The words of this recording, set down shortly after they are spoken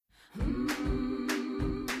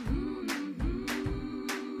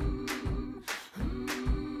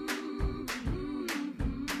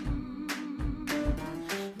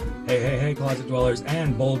Hey, closet dwellers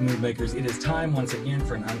and bold move makers. It is time once again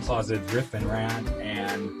for an uncloseted riff and rant,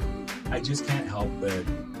 and I just can't help but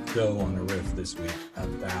go on a riff this week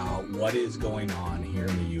about what is going on here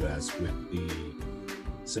in the U.S. with the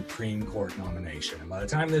Supreme Court nomination. And by the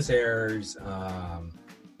time this airs,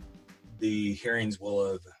 the hearings will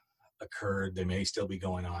have occurred. They may still be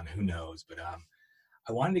going on, who knows, but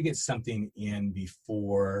I wanted to get something in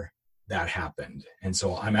before that happened. And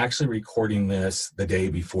so I'm actually recording this the day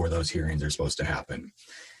before those hearings are supposed to happen.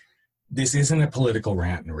 This isn't a political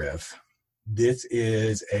rant and riff. This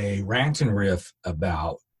is a rant and riff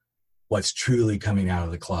about what's truly coming out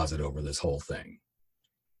of the closet over this whole thing.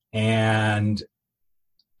 And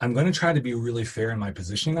I'm going to try to be really fair in my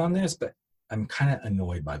positioning on this, but I'm kind of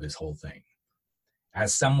annoyed by this whole thing.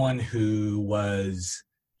 As someone who was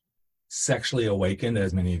sexually awakened,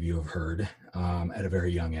 as many of you have heard, at a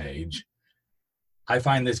very young age, I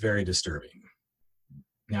find this very disturbing.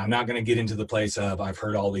 Now, I'm not going to get into the place of I've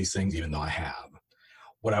heard all these things, even though I have.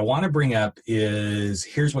 What I want to bring up is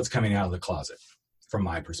here's what's coming out of the closet from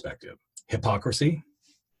my perspective. Hypocrisy,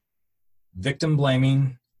 victim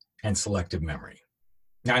blaming, and selective memory.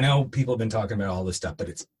 Now, I know people have been talking about all this stuff, but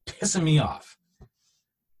it's pissing me off.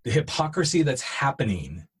 The hypocrisy that's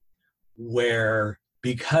happening where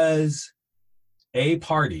because a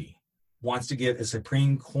party wants to get a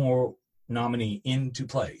Supreme Court nominee into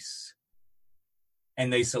place,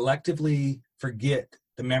 and they selectively forget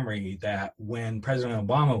the memory that when President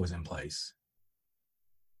Obama was in place,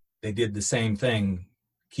 they did the same thing,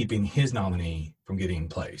 keeping his nominee from getting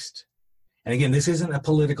placed. And again, this isn't a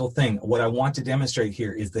political thing. What I want to demonstrate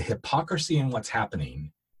here is the hypocrisy in what's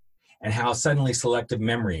happening and how suddenly selective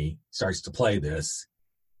memory starts to play this.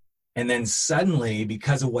 And then suddenly,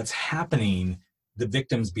 because of what's happening, the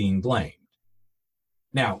victim's being blamed.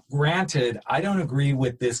 Now, granted, I don't agree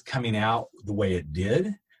with this coming out the way it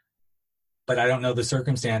did, but I don't know the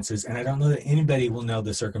circumstances, and I don't know that anybody will know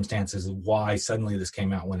the circumstances of why suddenly this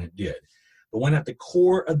came out when it did. But when at the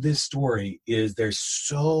core of this story is there's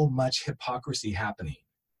so much hypocrisy happening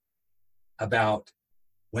about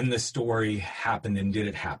when the story happened and did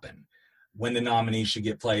it happen, when the nominee should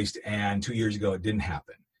get placed and 2 years ago it didn't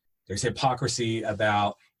happen. There's hypocrisy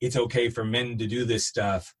about it's okay for men to do this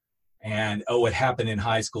stuff and, oh, it happened in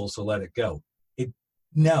high school, so let it go.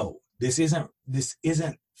 No, this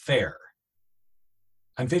isn't fair.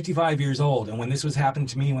 I'm 55 years old, and when this was happening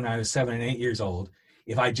to me when I was 7 and 8 years old,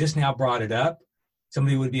 if I just now brought it up,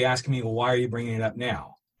 somebody would be asking me, well, why are you bringing it up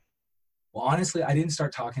now? Well, honestly, I didn't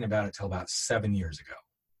start talking about it till about 7 years ago.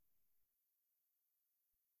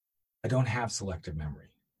 I don't have selective memory.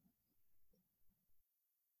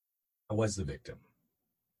 I was the victim.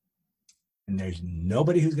 And there's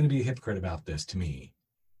nobody who's going to be a hypocrite about this to me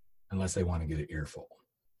unless they want to get an earful.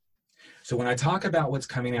 So when I talk about what's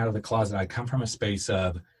coming out of the closet, I come from a space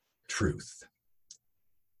of truth.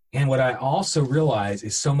 And what I also realize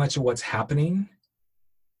is so much of what's happening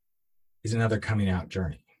is another coming out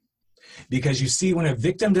journey. Because you see, when a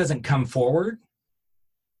victim doesn't come forward,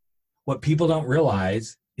 what people don't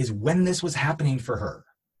realize is when this was happening for her.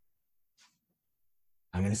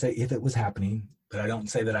 I'm going to say if it was happening, but I don't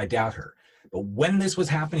say that I doubt her. But when this was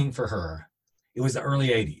happening for her, it was the early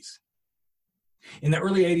 80s. In the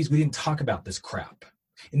early 80s, we didn't talk about this crap.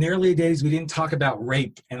 In the early days, we didn't talk about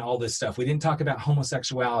rape and all this stuff. We didn't talk about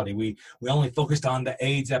homosexuality. We only focused on the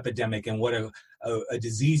AIDS epidemic and what a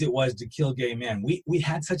disease it was to kill gay men. We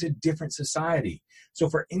had such a different society. So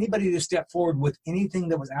for anybody to step forward with anything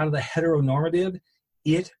that was out of the heteronormative,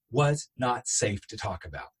 it was not safe to talk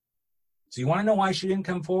about. So you want to know why she didn't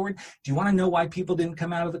come forward? Do you want to know why people didn't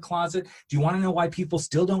come out of the closet? Do you want to know why people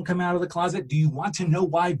still don't come out of the closet? Do you want to know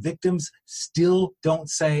why victims still don't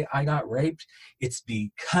say, I got raped? It's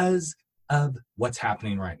because of what's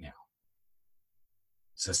happening right now.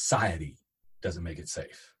 Society doesn't make it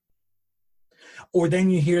safe. Or then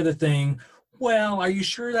you hear the thing, well, are you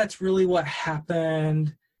sure that's really what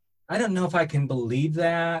happened? I don't know if I can believe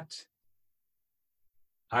that.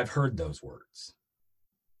 I've heard those words.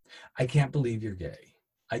 I can't believe you're gay.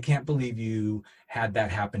 I can't believe you had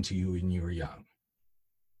that happen to you when you were young.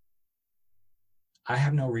 I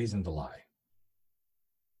have no reason to lie.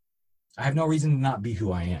 I have no reason to not be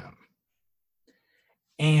who I am.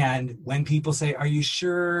 And when people say, are you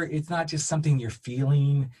sure it's not just something you're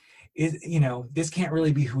feeling? This can't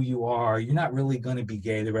really be who you are. You're not really going to be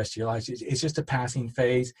gay the rest of your life. It's just a passing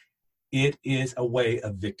phase. It is a way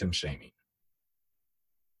of victim shaming.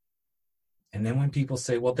 And then when people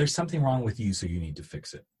say, well, there's something wrong with you, so you need to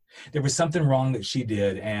fix it. There was something wrong that she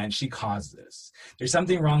did, and she caused this. There's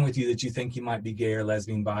something wrong with you that you think you might be gay or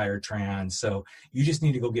lesbian, bi, or trans, so you just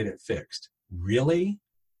need to go get it fixed. Really?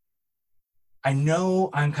 I know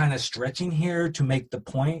I'm kind of stretching here to make the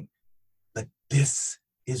point, but this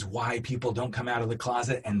is why people don't come out of the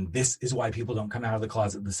closet. And this is why people don't come out of the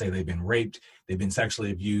closet to say they've been raped, they've been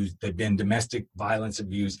sexually abused, they've been domestic violence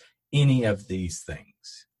abused, any of these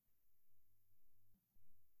things.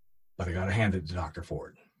 But I got to hand it to Dr.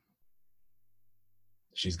 Ford.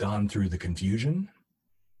 She's gone through the confusion.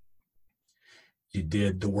 She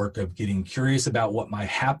did the work of getting curious about what might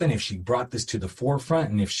happen if she brought this to the forefront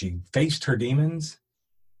and if she faced her demons.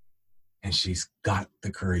 And she's got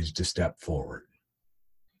the courage to step forward.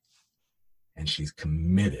 And she's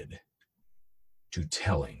committed to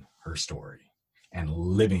telling her story and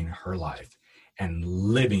living her life and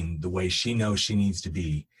living the way she knows she needs to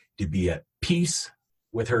be at peace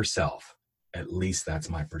with herself. At least that's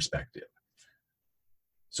my perspective.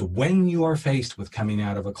 So when you are faced with coming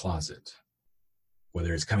out of a closet,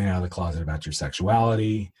 whether it's coming out of the closet about your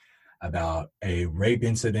sexuality, about a rape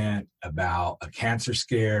incident, about a cancer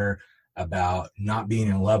scare, about not being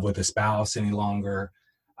in love with a spouse any longer,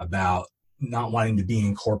 about not wanting to be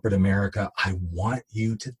in corporate America, I want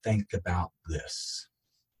you to think about this.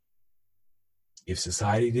 If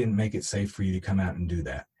society didn't make it safe for you to come out and do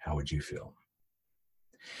that, how would you feel?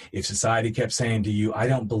 If society kept saying to you, I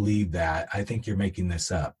don't believe that, I think you're making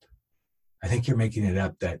this up. I think you're making it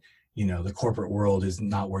up that, the corporate world is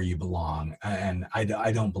not where you belong, and I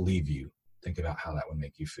don't believe you. Think about how that would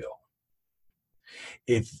make you feel.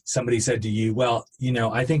 If somebody said to you, well,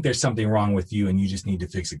 I think there's something wrong with you and you just need to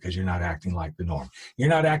fix it because you're not acting like the norm. You're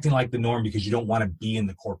not acting like the norm because you don't want to be in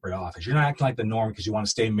the corporate office. You're not acting like the norm because you want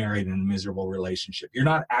to stay married in a miserable relationship. You're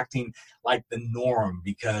not acting like the norm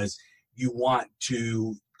because you want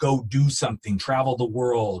to go do something, travel the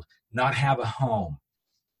world, not have a home.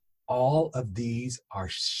 All of these are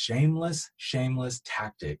shameless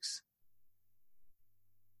tactics,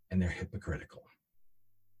 and they're hypocritical.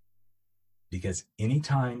 Because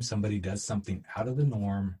anytime somebody does something out of the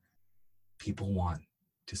norm, people want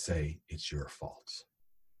to say it's your fault.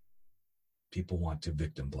 People want to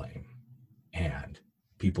victim blame, and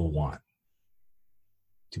people want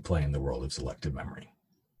to play in the world of selective memory.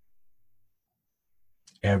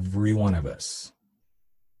 Every one of us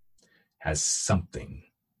has something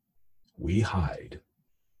we hide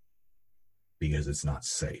because it's not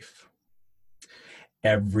safe.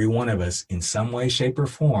 Every one of us, in some way, shape, or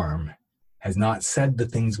form, has not said the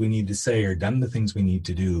things we need to say or done the things we need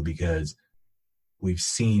to do because we've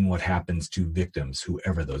seen what happens to victims,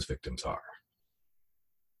 whoever those victims are.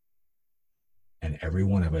 And every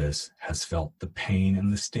one of us has felt the pain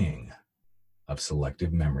and the sting of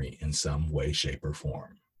selective memory in some way, shape, or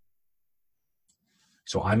form.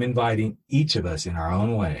 So I'm inviting each of us in our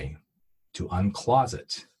own way to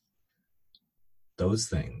uncloset those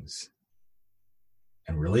things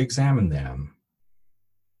and really examine them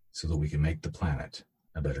so that we can make the planet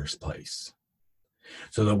a better place.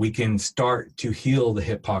 So that we can start to heal the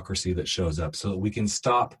hypocrisy that shows up, so that we can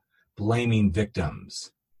stop blaming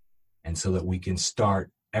victims, and so that we can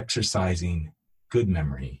start exercising good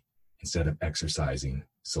memory instead of exercising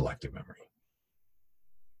selective memory.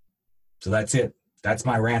 So that's it. That's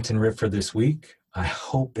my rant and riff for this week. I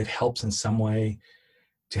hope it helps in some way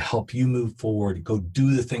to help you move forward. Go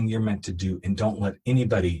do the thing you're meant to do, and don't let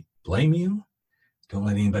anybody blame you. Don't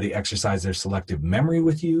let anybody exercise their selective memory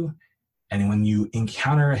with you. And when you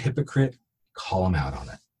encounter a hypocrite, call them out on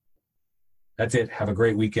it. That's it. Have a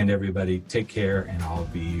great weekend, everybody. Take care, and I'll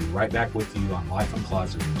be right back with you on Life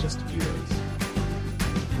Uncloseted in just a few days.